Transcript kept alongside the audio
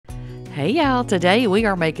Hey y'all, today we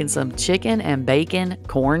are making some chicken and bacon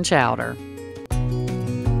corn chowder.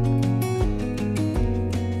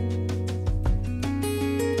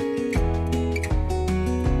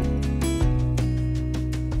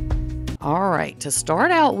 Alright, to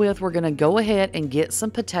start out with, we're going to go ahead and get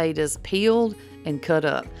some potatoes peeled and cut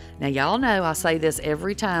up. Now y'all know I say this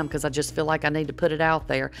every time because I just feel like I need to put it out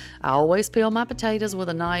there. I always peel my potatoes with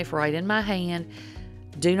a knife right in my hand.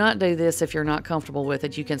 Do not do this if you're not comfortable with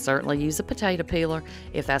it. You can certainly use a potato peeler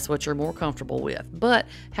if that's what you're more comfortable with. But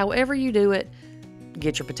however you do it,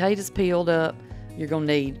 get your potatoes peeled up. You're going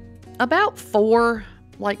to need about 4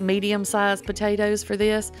 medium-sized potatoes for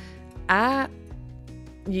this. I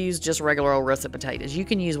use just regular old russet potatoes. You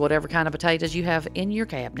can use whatever kind of potatoes you have in your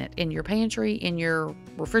cabinet, in your pantry, in your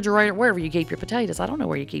refrigerator, wherever you keep your potatoes. I don't know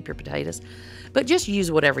where you keep your potatoes, but just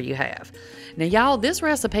use whatever you have. Now, y'all, this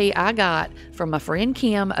recipe I got from my friend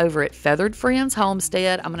Kim over at Feathered Friends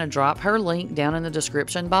Homestead. I'm going to drop her link down in the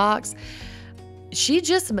description box. She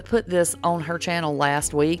just put this on her channel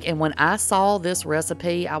last week, and when I saw this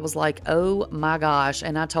recipe, I was like, oh my gosh,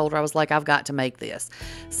 and I told her, I was like, I've got to make this.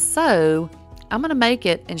 So I'm going to make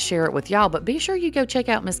it and share it with y'all, but be sure you go check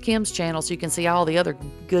out Miss Kim's channel so you can see all the other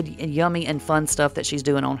good and yummy and fun stuff that she's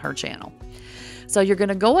doing on her channel. So you're going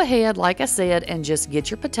to go ahead, like I said, and just get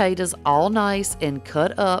your potatoes all nice and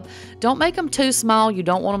cut up. Don't make them too small. You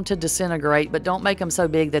don't want them to disintegrate, but don't make them so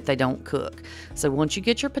big that they don't cook. So once you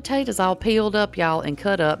get your potatoes all peeled up, y'all, and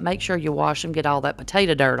cut up, make sure you wash them, get all that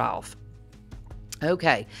potato dirt off.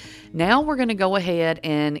 Okay, now we're going to go ahead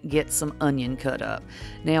and get some onion cut up.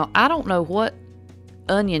 Now, I don't know what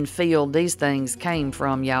onion field these things came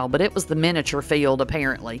from, y'all, but it was the miniature field,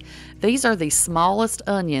 apparently. These are the smallest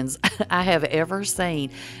onions I have ever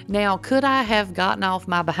seen. Now, could I have gotten off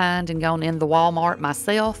my behind and gone in the Walmart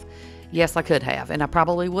myself? Yes, I could have, and I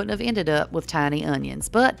probably wouldn't have ended up with tiny onions,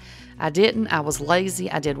 but I didn't. I was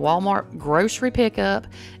lazy. I did Walmart grocery pickup,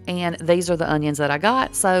 and these are the onions that I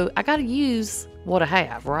got, so I got to use what I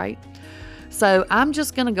have, right? So I'm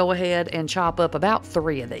just going to go ahead and chop up about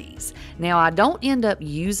 3 of these. Now, I don't end up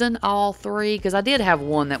using all 3 because I did have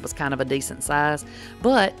one that was kind of a decent size,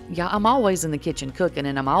 but yeah, I'm always in the kitchen cooking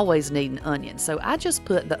and I'm always needing onions. So I just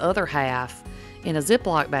put the other half in a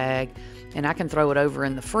Ziploc bag and I can throw it over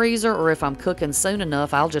in the freezer, or if I'm cooking soon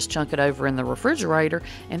enough, I'll just chunk it over in the refrigerator,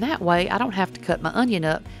 and that way I don't have to cut my onion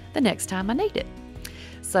up the next time I need it.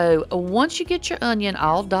 So once you get your onion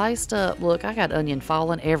all diced up, look, I got onion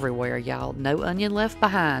falling everywhere, y'all. No onion left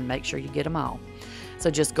behind. Make sure you get them all. So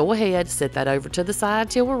just go ahead, set that over to the side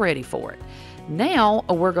till we're ready for it. Now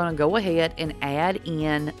we're going to go ahead and add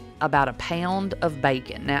in about 1 pound of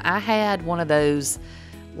bacon. Now I had one of those,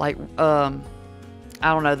 I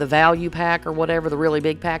don't know, the value pack or whatever, the really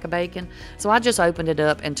big pack of bacon. So I just opened it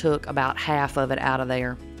up and took about half of it out of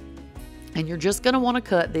there. And you're just going to want to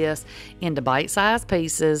cut this into bite-sized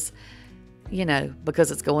pieces, you know, because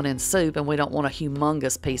it's going in soup and we don't want a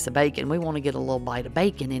humongous piece of bacon. We want to get a little bite of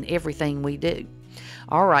bacon in everything we do.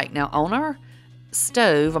 All right, now on our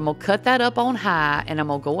stove, I'm going to cut that up on high, and I'm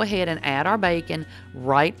going to go ahead and add our bacon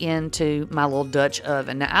right into my little Dutch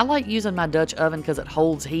oven. Now, I like using my Dutch oven because it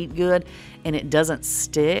holds heat good and it doesn't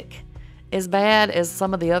stick as bad as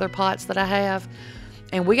some of the other pots that I have.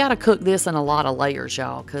 And we got to cook this in a lot of layers,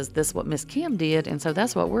 y'all, because this is what Miss Kim did, and so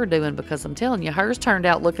that's what we're doing, because I'm telling you, hers turned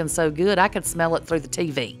out looking so good, I could smell it through the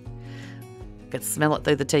TV.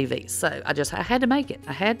 So I had to make it.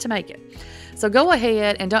 I had to make it. So go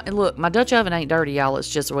ahead and look, my Dutch oven ain't dirty, y'all. It's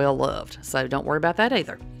just well loved, so don't worry about that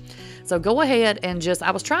either. So go ahead and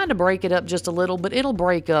I was trying to break it up just a little, but it'll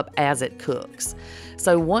break up as it cooks.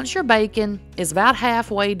 So once your bacon is about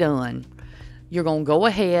halfway done, you're going to go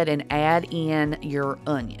ahead and add in your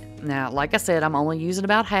onion. Now, like I said, I'm only using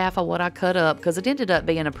about half of what I cut up because it ended up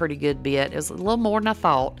being a pretty good bit. It was a little more than I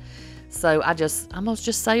thought. So I'm going to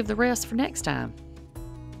just save the rest for next time.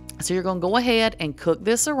 So you're going to go ahead and cook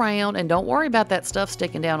this around, and don't worry about that stuff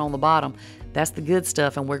sticking down on the bottom. That's the good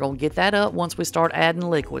stuff, and we're going to get that up once we start adding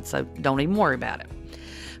liquid, so don't even worry about it.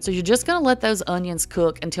 So you're just going to let those onions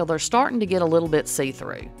cook until they're starting to get a little bit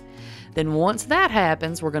see-through. Then once that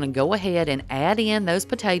happens, we're going to go ahead and add in those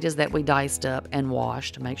potatoes that we diced up and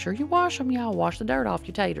washed. Make sure you wash them, y'all. Wash the dirt off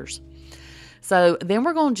your taters. So then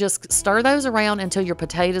we're going to just stir those around until your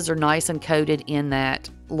potatoes are nice and coated in that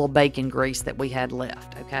little bacon grease that we had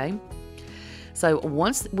left, okay? So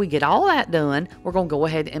once we get all that done, we're going to go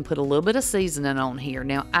ahead and put a little bit of seasoning on here.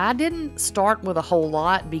 Now, I didn't start with a whole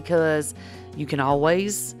lot because you can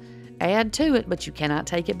always add to it, but you cannot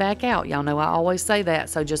take it back out. Y'all know I always say that,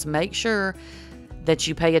 so just make sure that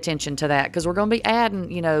you pay attention to that, because we're going to be adding,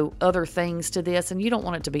 you know, other things to this, and you don't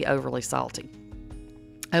want it to be overly salty.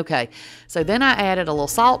 Okay, so then I added a little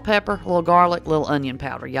salt, pepper, a little garlic, a little onion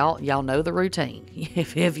powder. Y'all know the routine.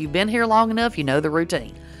 If you've been here long enough, you know the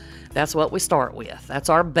routine. That's what we start with. That's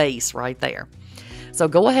our base right there. So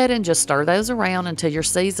go ahead and just stir those around until your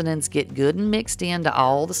seasonings get good and mixed into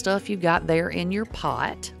all the stuff you got there in your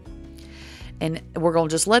pot. And we're going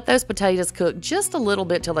to just let those potatoes cook just a little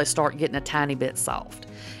bit till they start getting a tiny bit soft.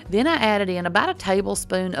 Then I added in about a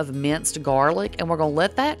tablespoon of minced garlic, and we're going to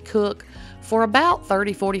let that cook for about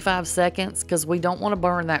 30-45 seconds because we don't want to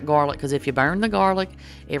burn that garlic, because if you burn the garlic,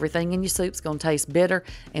 everything in your soup's going to taste bitter,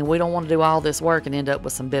 and we don't want to do all this work and end up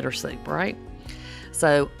with some bitter soup, right?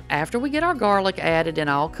 So after we get our garlic added and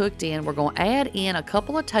all cooked in, we're going to add in a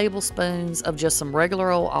couple of tablespoons of just some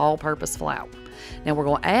regular old all-purpose flour. Now we're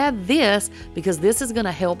going to add this because this is going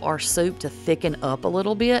to help our soup to thicken up a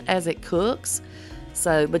little bit as it cooks.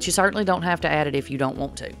 So, but you certainly don't have to add it if you don't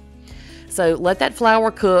want to. So let that flour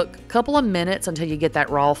cook a couple of minutes until you get that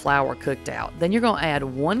raw flour cooked out. Then you're going to add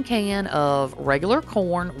 1 can of regular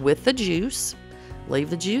corn with the juice. Leave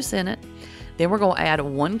the juice in it. Then we're going to add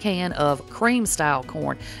 1 can of cream style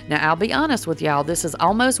corn. Now I'll be honest with y'all, this is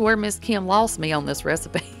almost where Miss Kim lost me on this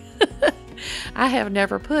recipe. I have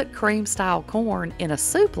never put cream style corn in a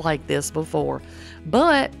soup like this before,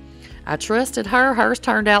 but I trusted her. Hers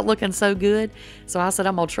turned out looking so good. So I said,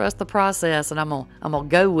 I'm going to trust the process and I'm going to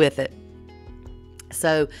go with it.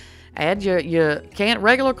 So add your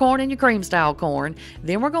regular corn and your cream style corn.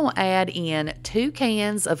 Then we're going to add in 2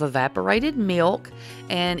 cans of evaporated milk.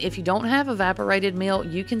 And if you don't have evaporated milk,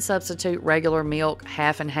 you can substitute regular milk,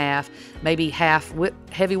 half and half, maybe half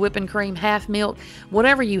heavy whipping cream, half milk.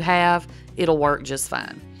 Whatever you have, it'll work just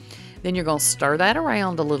fine. Then you're going to stir that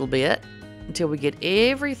around a little bit until we get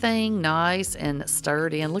everything nice and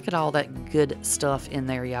stirred in. Look at all that good stuff in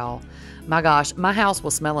there, y'all. My gosh, my house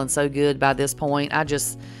was smelling so good by this point. I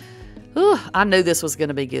knew this was going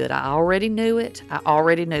to be good. I already knew it.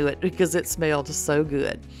 Because it smelled so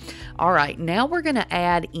good. All right, now we're going to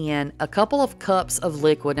add in a couple of cups of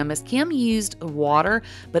liquid. Now, Miss Kim used water,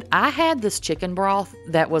 but I had this chicken broth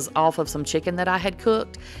that was off of some chicken that I had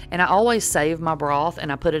cooked, and I always save my broth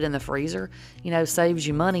and I put it in the freezer. You know, saves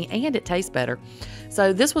you money and it tastes better.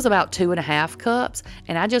 So this was about 2.5 cups,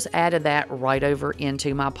 and I just added that right over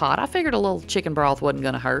into my pot. I figured a little chicken broth wasn't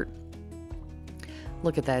going to hurt.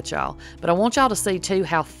 Look at that, y'all. But I want y'all to see, too,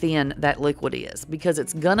 how thin that liquid is because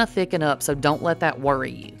it's going to thicken up, so don't let that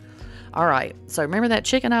worry you. All right, so remember that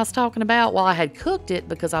chicken I was talking about? Well, I had cooked it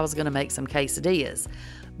because I was going to make some quesadillas.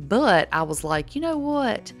 But I was like, you know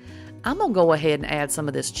what? I'm going to go ahead and add some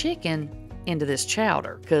of this chicken into this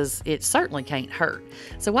chowder because it certainly can't hurt.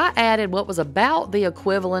 So I added what was about the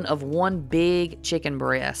equivalent of 1 big chicken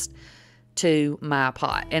breast to my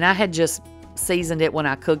pot. And I had just seasoned it when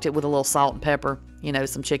I cooked it with a little salt and pepper, you know,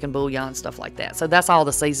 some chicken bouillon, stuff like that. So that's all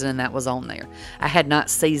the seasoning that was on there. I had not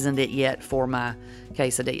seasoned it yet for my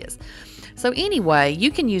quesadillas. So anyway,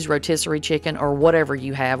 you can use rotisserie chicken or whatever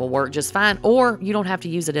you have will work just fine, or you don't have to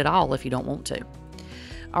use it at all if you don't want to.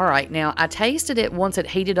 All right, now I tasted it once it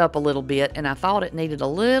heated up a little bit, and I thought it needed a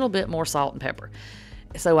little bit more salt and pepper.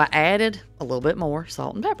 So I added a little bit more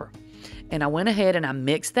salt and pepper. And I went ahead and I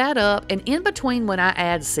mixed that up. And in between when I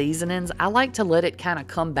add seasonings, I like to let it kind of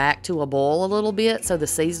come back to a boil a little bit so the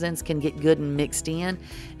seasonings can get good and mixed in.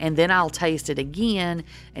 And then I'll taste it again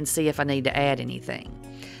and see if I need to add anything.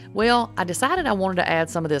 Well, I decided I wanted to add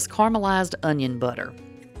some of this caramelized onion butter.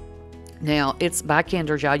 Now, it's by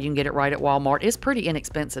Kinder's, y'all. You can get it right at Walmart. It's pretty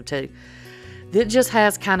inexpensive, too. It just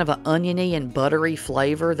has kind of an oniony and buttery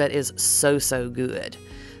flavor that is so good.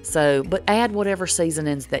 So, but add whatever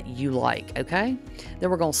seasonings that you like, okay? Then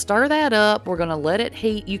we're going to stir that up. We're going to let it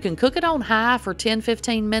heat. You can cook it on high for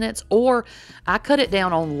 10-15 minutes, or I cut it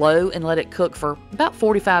down on low and let it cook for about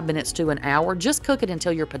 45 minutes to an hour. Just cook it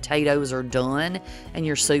until your potatoes are done and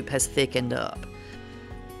your soup has thickened up.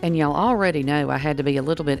 And y'all already know I had to be a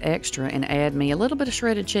little bit extra and add me a little bit of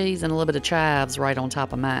shredded cheese and a little bit of chives right on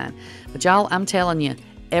top of mine. But y'all, I'm telling you,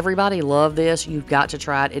 everybody love this. You've got to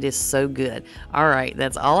try it. It is so good. All right,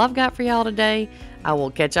 that's all I've got for y'all today. I will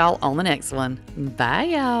catch y'all on the next one. Bye,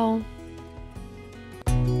 y'all.